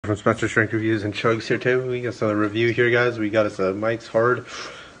From Spencer Drink Reviews and Chugs here too. We got some review here, guys. We got us a Mike's Hard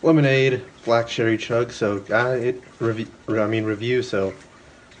Lemonade Black Cherry Chug. So, review. So,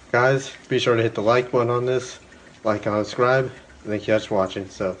 guys, be sure to hit the like button on this, like and subscribe. Thank you guys for watching.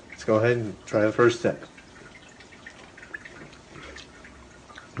 So, let's go ahead and try the first sip.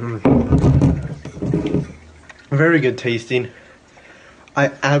 Very good tasting.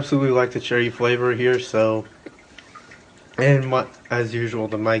 I absolutely like the cherry flavor here. So. And as usual,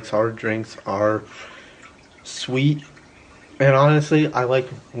 the Mike's Hard drinks are sweet. And honestly, I like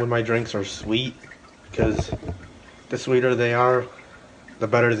when my drinks are sweet, because the sweeter they are, the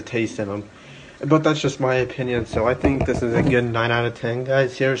better the taste in them. But that's just my opinion. So I think this is a good 9 out of 10,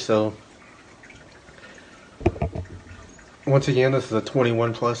 guys, here. So once again, this is a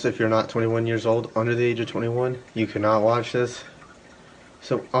 21 plus. If you're not 21 years old, under the age of 21, you cannot watch this.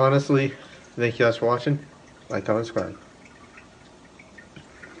 So honestly, thank you guys for watching. Like, comment, subscribe.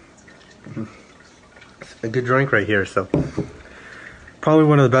 A good drink right here, so probably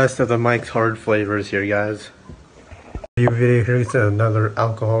one of the best of the Mike's Hard flavors here, guys. Review video here. It's another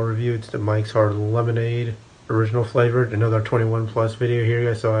alcohol review. It's the Mike's Hard Lemonade original flavored, another 21 plus video here,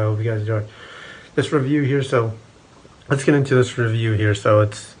 guys. So I hope you guys enjoy this review here. So let's get into this review here. So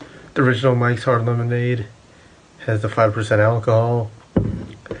it's the original Mike's Hard Lemonade, has the 5% alcohol.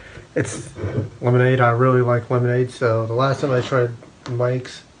 It's lemonade. I really like lemonade. So the last time I tried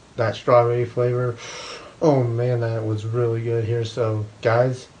Mike's, that strawberry flavor, oh man, that was really good here. So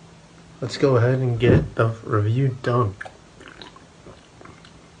guys, let's go ahead and get the review done.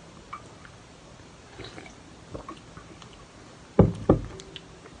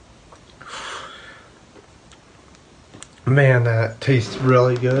 Man, that tastes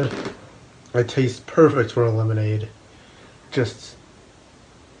really good. It tastes perfect for a lemonade. Just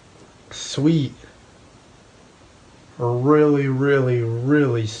sweet.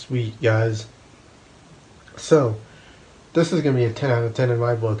 Really sweet, guys. So this is gonna be a 10 out of 10 in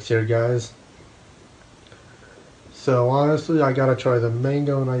my books here, guys. So honestly, I gotta try the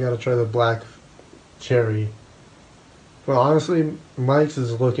mango and I gotta try the black cherry. But honestly, Mike's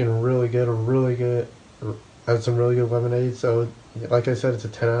is looking really good. Has some really good lemonade. So like I said, it's a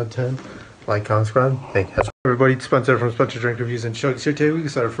 10 out of 10. Like, comment, subscribe. Thank you. Everybody, it's Spencer from Spencer Drink Reviews and Chugs here today. We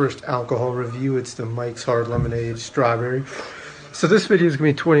got our first alcohol review. It's the Mike's Hard Lemonade Strawberry. So this video is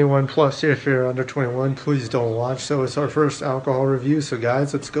going to be 21 plus here. If you're under 21, please don't watch. So it's our first alcohol review. So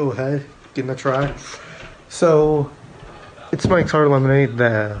guys, let's go ahead, give it a try. So it's Mike's Hard Lemonade,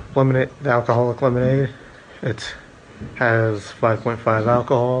 the alcoholic lemonade. It has 5.5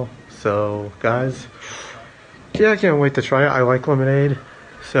 alcohol. So guys, yeah, I can't wait to try it. I like lemonade.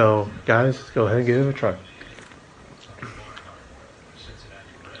 So guys, let's go ahead and give it a try.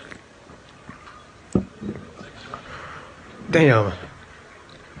 Damn.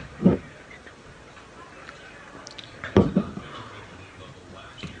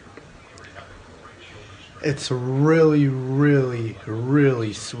 It's really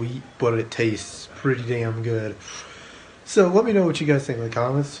sweet, but it tastes pretty damn good. So let me know what you guys think in the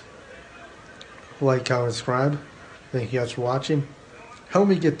comments. Like, comment, subscribe. Thank you guys for watching. Help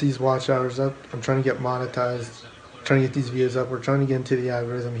me get these watch hours up. I'm trying to get monetized. I'm trying to get these videos up. We're trying to get into the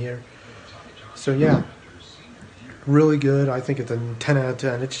algorithm here. So yeah. Really good. I think it's a 10 out of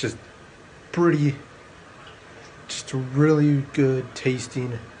 10. It's just a really good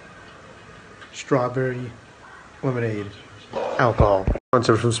tasting strawberry lemonade alcohol.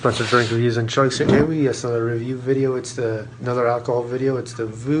 Sponsor from Spencer Drink Reviews and Chugs. Today we got another review video. It's another alcohol video. It's the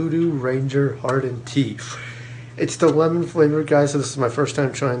Voodoo Ranger Hardened Tea. It's the lemon flavor, guys. So this is my first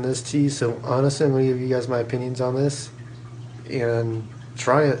time trying this tea. So honestly, I'm gonna give you guys my opinions on this and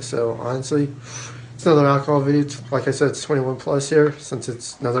try it. So honestly, it's another alcohol video. Like I said, it's 21 plus here, since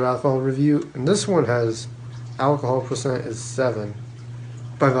it's another alcohol review. And this one has alcohol percent is 7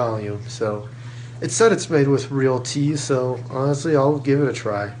 by volume. So it said it's made with real tea. So honestly, I'll give it a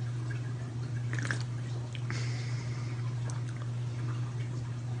try.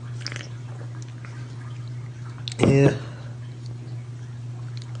 Yeah.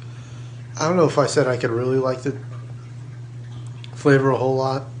 I don't know if I said I could really like the flavor a whole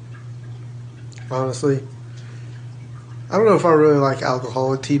lot. Honestly, I don't know if I really like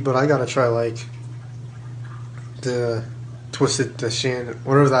alcoholic tea, but I gotta try like the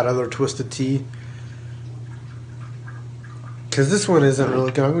whatever that other twisted tea. Cause this one isn't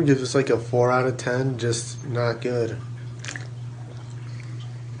really good. I'm gonna give this like a 4 out of 10. Just not good.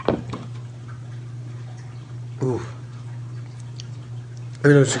 Ooh. Let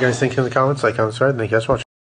me know what you guys think in the comments. Like, comment, subscribe. Thank you guys for watching.